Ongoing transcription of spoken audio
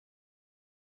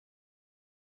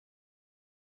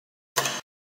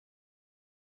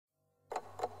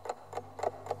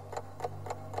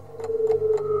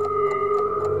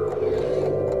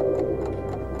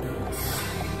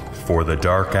for the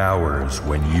dark hours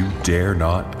when you dare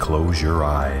not close your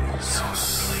eyes. Go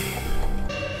sleep.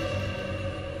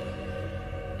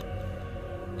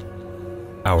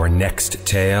 Our next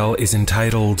tale is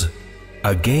entitled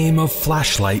A Game of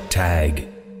Flashlight Tag,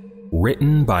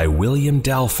 written by William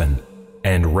Dalfin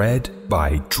and read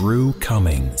by Drew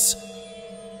Cummings.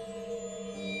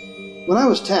 When I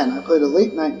was 10, I played a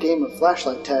late-night game of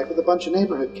flashlight tag with a bunch of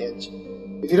neighborhood kids.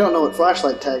 If you don't know what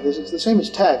flashlight tag is, it's the same as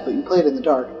tag, but you play it in the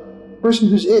dark. The person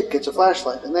who's it gets a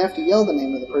flashlight, and they have to yell the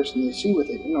name of the person they see with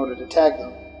it in order to tag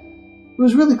them. It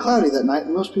was really cloudy that night,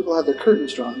 and most people had their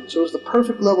curtains drawn, so it was the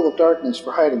perfect level of darkness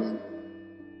for hiding in.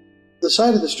 The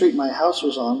side of the street my house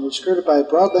was on was skirted by a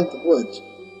broad length of woods.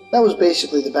 That was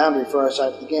basically the boundary for our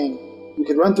side of the game. You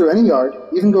could run through any yard,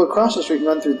 even go across the street and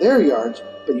run through their yards,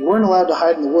 but you weren't allowed to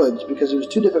hide in the woods because it was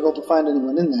too difficult to find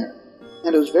anyone in there,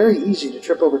 and it was very easy to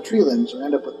trip over tree limbs or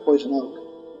end up with poison oak.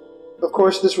 Of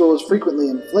course, this rule was frequently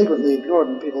and flagrantly ignored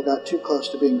when people got too close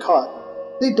to being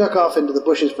caught. They'd duck off into the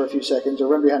bushes for a few seconds or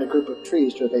run behind a group of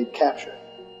trees to evade capture.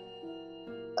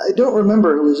 I don't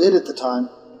remember who was it at the time,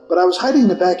 but I was hiding in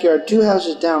the backyard 2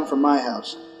 houses down from my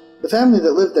house. The family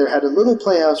that lived there had a little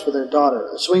playhouse for their daughter,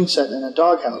 a swing set, and a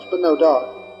doghouse, but no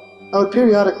dog. I would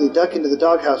periodically duck into the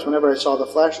doghouse whenever I saw the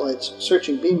flashlight's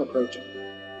searching beam approaching.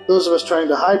 Those of us trying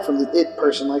to hide from the it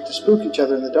person like to spook each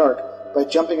other in the dark by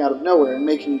jumping out of nowhere and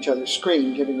making each other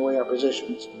scream, giving away our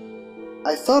positions.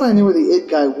 I thought I knew where the it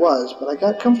guy was, but I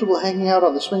got comfortable hanging out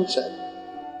on the swing set.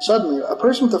 Suddenly, a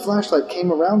person with a flashlight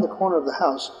came around the corner of the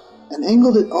house and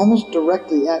angled it almost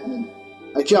directly at me.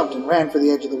 I jumped and ran for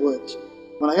the edge of the woods.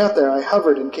 When I got there, I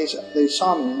hovered in case they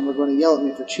saw me and were going to yell at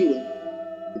me for cheating.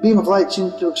 The beam of light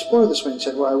seemed to explore the swing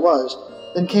set where I was,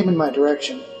 then came in my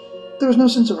direction. There was no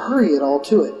sense of hurry at all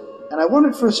to it, and I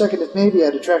wondered for a second if maybe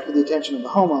I'd attracted the attention of the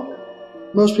homeowner.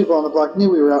 Most people on the block knew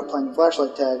we were out playing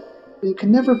flashlight tag, but you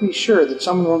can never be sure that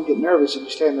someone won't get nervous if you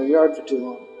stay in their yard for too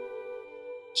long.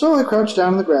 So I crouched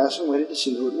down in the grass and waited to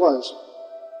see who it was.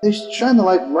 They shined the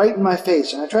light right in my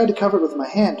face, and I tried to cover it with my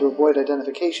hand to avoid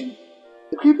identification.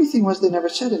 The creepy thing was they never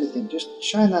said anything, just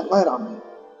shined that light on me.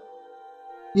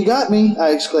 "You got me,"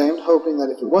 I exclaimed, hoping that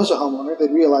if it was a homeowner,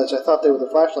 they'd realize I thought they were the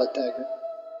flashlight tagger.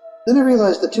 Then I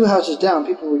realized that 2 houses down,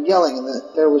 people were yelling and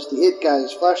that there was the it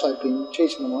guy's flashlight beam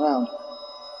chasing them around.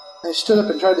 I stood up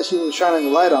and tried to see who was shining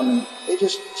the light on me. They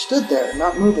just stood there,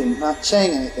 not moving, not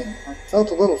saying anything. I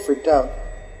felt a little freaked out.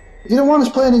 "If you don't want us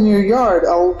playing in your yard,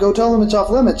 I'll go tell them it's off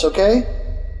limits, okay?"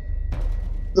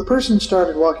 The person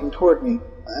started walking toward me.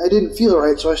 I didn't feel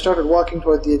right, so I started walking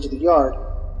toward the edge of the yard.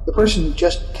 The person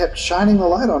just kept shining the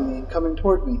light on me and coming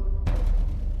toward me.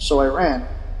 So I ran.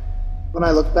 When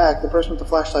I looked back, the person with the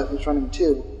flashlight was running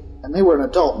too, and they were an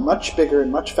adult, much bigger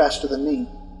and much faster than me.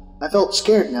 I felt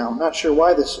scared now, not sure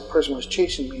why this person was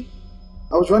chasing me.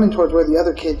 I was running towards where the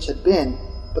other kids had been,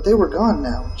 but they were gone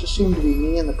now. It just seemed to be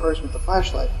me and the person with the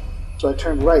flashlight, so I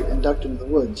turned right and ducked into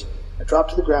the woods. I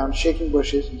dropped to the ground, shaking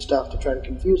bushes and stuff to try to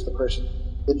confuse the person,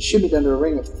 then shimmied under a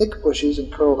ring of thick bushes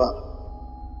and curled up.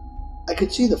 I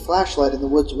could see the flashlight in the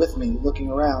woods with me, looking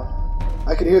around.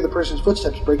 I could hear the person's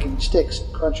footsteps breaking sticks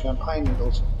and crunching on pine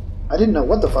needles. I didn't know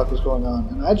what the fuck was going on,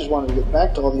 and I just wanted to get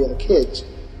back to all the other kids.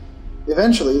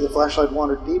 Eventually, the flashlight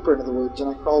wandered deeper into the woods, and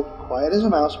I crawled quiet as a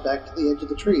mouse back to the edge of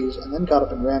the trees, and then got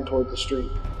up and ran toward the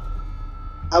street.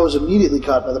 I was immediately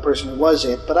caught by the person who was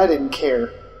it, but I didn't care.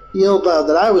 He yelled loud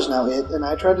that I was now it, and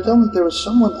I tried to tell him that there was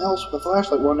someone else with a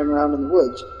flashlight wandering around in the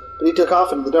woods, but he took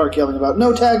off into the dark, yelling about,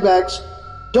 "No tag backs!"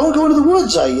 "Don't go into the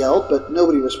woods," I yelled, but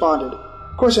nobody responded.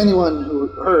 Of course, anyone who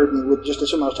heard me would just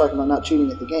assume I was talking about not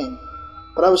cheating at the game,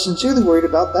 but I was sincerely worried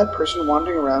about that person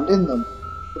wandering around in them.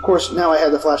 Of course, now I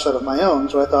had the flashlight of my own,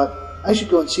 so I thought I should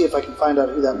go and see if I can find out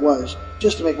who that was,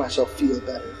 just to make myself feel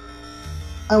better.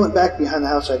 I went back behind the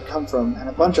house I'd come from, and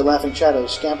a bunch of laughing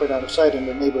shadows scampered out of sight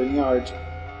into neighboring yards.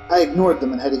 I ignored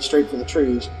them and headed straight for the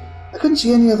trees. I couldn't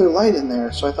see any other light in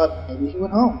there, so I thought maybe he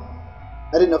went home.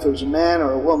 I didn't know if it was a man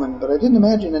or a woman, but I didn't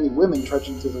imagine any women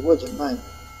trudging through the woods at night.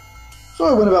 So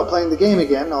I went about playing the game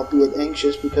again, albeit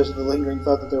anxious because of the lingering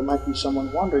thought that there might be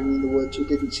someone wandering in the woods who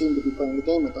didn't seem to be playing the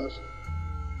game with us.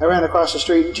 I ran across the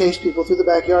street and chased people through the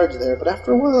backyards there, but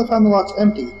after a while I found the lots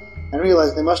empty, and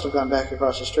realized they must have gone back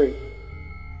across the street.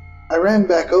 I ran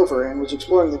back over and was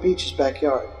exploring the Beach's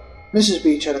backyard. Mrs.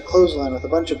 Beach had a clothesline with a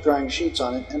bunch of drying sheets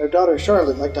on it, and her daughter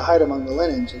Charlotte liked to hide among the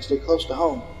linens and stay close to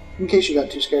home, in case she got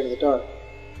too scared of the dark.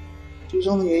 She was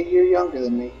only a year younger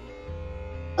than me.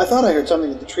 I thought I heard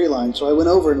something at the tree line, so I went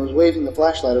over and was waving the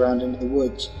flashlight around into the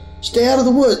woods. "Stay out of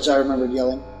the woods," I remembered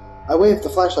yelling. I waved the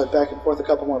flashlight back and forth a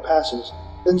couple more passes,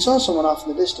 then saw someone off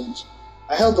in the distance.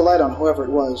 I held the light on whoever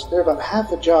it was. They were about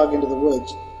half a jog into the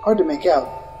woods, hard to make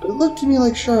out, but it looked to me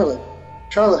like Charlotte.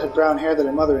 Charlotte had brown hair that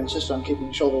her mother insisted on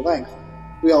keeping shoulder length.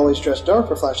 We always dressed dark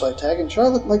for flashlight tag, and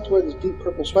Charlotte liked to wear this deep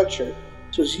purple sweatshirt,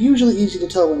 so it was usually easy to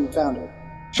tell when we found her.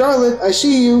 "Charlotte, I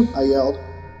see you!" I yelled.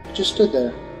 She just stood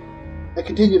there. I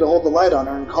continued to hold the light on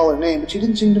her and call her name, but she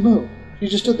didn't seem to move. She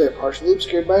just stood there, partially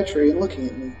obscured by a tree and looking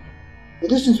at me. The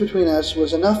distance between us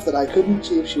was enough that I couldn't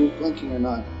see if she was blinking or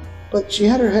not, but she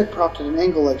had her head propped at an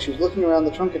angle like she was looking around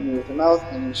the trunk at me with her mouth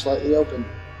hanging slightly open.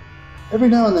 Every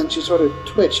now and then she sort of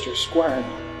twitched or squirmed.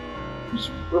 It was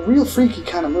a real freaky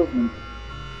kind of movement.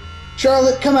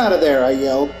 "Charlotte, come out of there!" I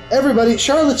yelled. "Everybody,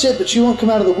 Charlotte's it, but she won't come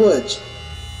out of the woods."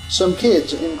 Some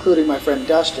kids, including my friend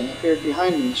Dustin, appeared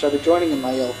behind me and started joining in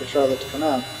my yell for Charlotte to come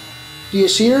out. "Do you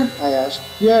see her?" I asked.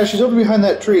 "Yeah, she's over behind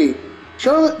that tree."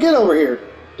 "Charlotte, get over here,"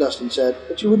 Dustin said,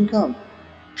 but she wouldn't come.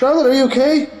 "Charlotte, are you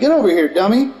okay? Get over here,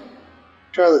 dummy!"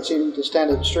 Charlotte seemed to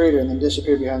stand up straighter and then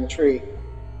disappear behind the tree.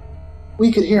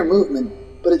 We could hear movement,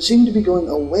 but it seemed to be going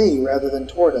away rather than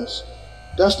toward us.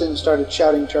 Dustin started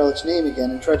shouting Charlotte's name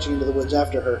again and trudging into the woods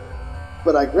after her,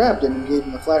 but I grabbed him and gave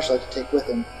him a flashlight to take with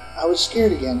him. I was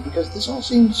scared again because this all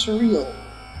seemed surreal.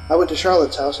 I went to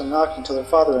Charlotte's house and knocked until her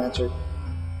father answered.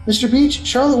 "Mr. Beach,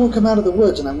 Charlotte won't come out of the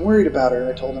woods and I'm worried about her,"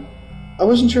 I told him. I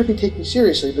wasn't sure if he'd take me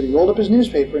seriously, but he rolled up his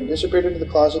newspaper and disappeared into the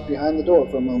closet behind the door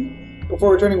for a moment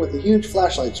before returning with a huge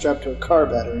flashlight strapped to a car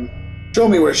battery. "Show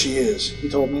me where she is," he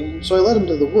told me, so I led him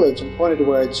to the woods and pointed to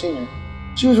where I'd seen her.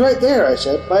 "She was right there," I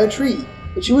said, "by a tree,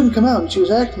 but she wouldn't come out and she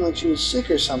was acting like she was sick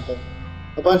or something."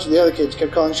 A bunch of the other kids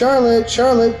kept calling, "Charlotte,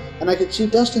 Charlotte," and I could see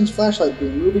Dustin's flashlight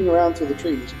beam moving around through the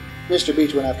trees. Mr.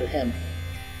 Beach went after him.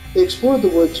 They explored the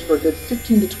woods for a good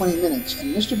 15 to 20 minutes,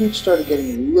 and Mr. Beach started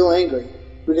getting real angry.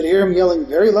 We could hear him yelling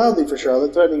very loudly for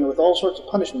Charlotte, threatening her with all sorts of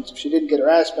punishments if she didn't get her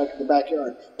ass back in the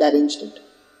backyard that instant.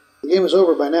 The game was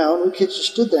over by now, and we kids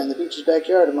just stood there in the Beach's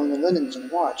backyard among the linens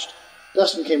and watched.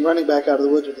 Dustin came running back out of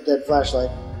the woods with a dead flashlight.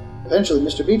 Eventually,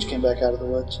 Mr. Beach came back out of the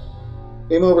woods.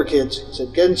 "Game over, kids," he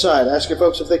said. "Get inside. Ask your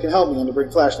folks if they can help me and to bring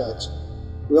flashlights."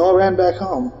 We all ran back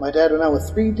home. My dad went out with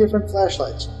 3 different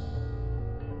flashlights.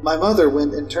 My mother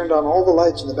went and turned on all the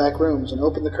lights in the back rooms and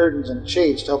opened the curtains and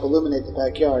shades to help illuminate the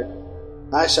backyard.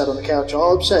 I sat on the couch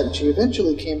all upset, and she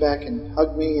eventually came back and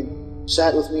hugged me and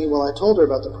sat with me while I told her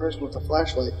about the person with the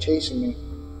flashlight chasing me.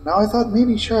 Now I thought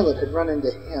maybe Charlotte had run into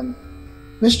him.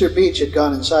 Mr. Beach had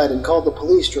gone inside and called the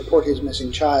police to report his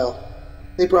missing child.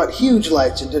 They brought huge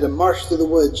lights and did a march through the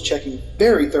woods, checking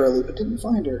very thoroughly, but didn't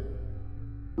find her.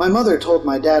 My mother told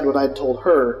my dad what I'd told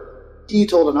her. He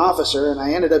told an officer, and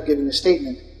I ended up giving a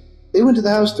statement. They went to the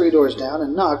house 3 doors down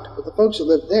and knocked, but the folks who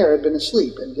lived there had been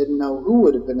asleep and didn't know who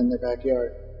would have been in their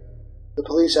backyard. The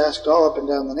police asked all up and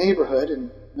down the neighborhood,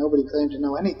 and nobody claimed to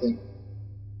know anything.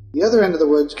 The other end of the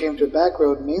woods came to a back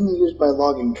road mainly used by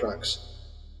logging trucks.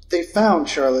 They found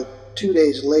Charlotte 2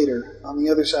 days later on the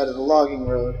other side of the logging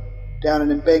road, down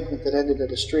an embankment that ended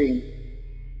at a stream,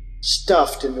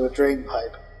 stuffed into a drain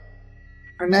pipe.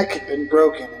 Her neck had been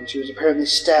broken, and she was apparently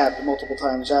stabbed multiple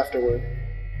times afterward.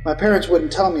 My parents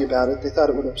wouldn't tell me about it. They thought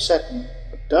it would upset me.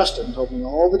 But Dustin told me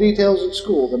all the details at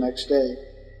school the next day.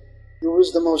 It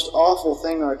was the most awful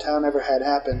thing our town ever had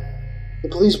happen. The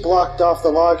police blocked off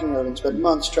the logging road and spent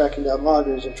months tracking down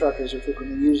loggers and truckers who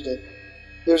frequently used it.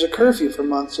 There was a curfew for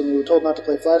months, and we were told not to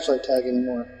play flashlight tag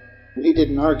anymore. We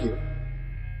didn't argue.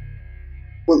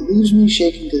 What leaves me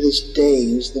shaking to this day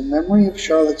is the memory of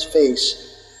Charlotte's face,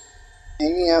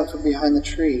 hanging out from behind the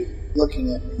tree,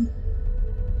 looking at me.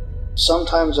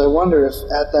 Sometimes I wonder if,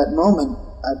 at that moment,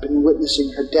 I'd been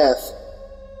witnessing her death,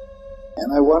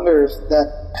 and I wonder if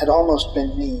that had almost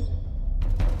been me.